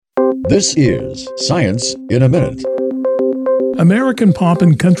This is Science in a Minute. American pop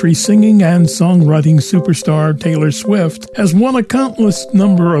and country singing and songwriting superstar Taylor Swift has won a countless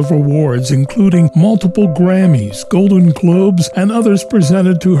number of awards, including multiple Grammys, Golden Globes, and others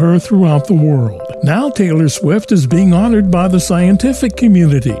presented to her throughout the world. Now Taylor Swift is being honored by the scientific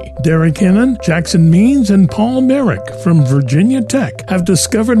community. Derek Hinnon, Jackson Means, and Paul Merrick from Virginia Tech have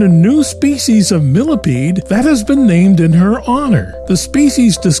discovered a new species of millipede that has been named in her honor. The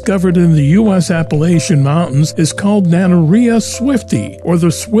species discovered in the U.S. Appalachian Mountains is called Nanorea swifti, or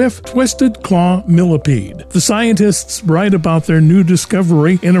the swift twisted claw millipede. The scientists write about their new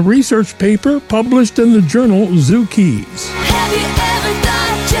discovery in a research paper published in the journal Zookeys. Have you ever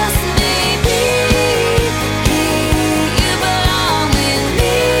thought just maybe you belong with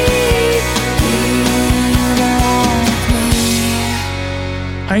me?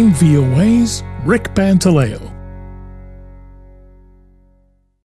 I'm VOA's Rick Pantaleo.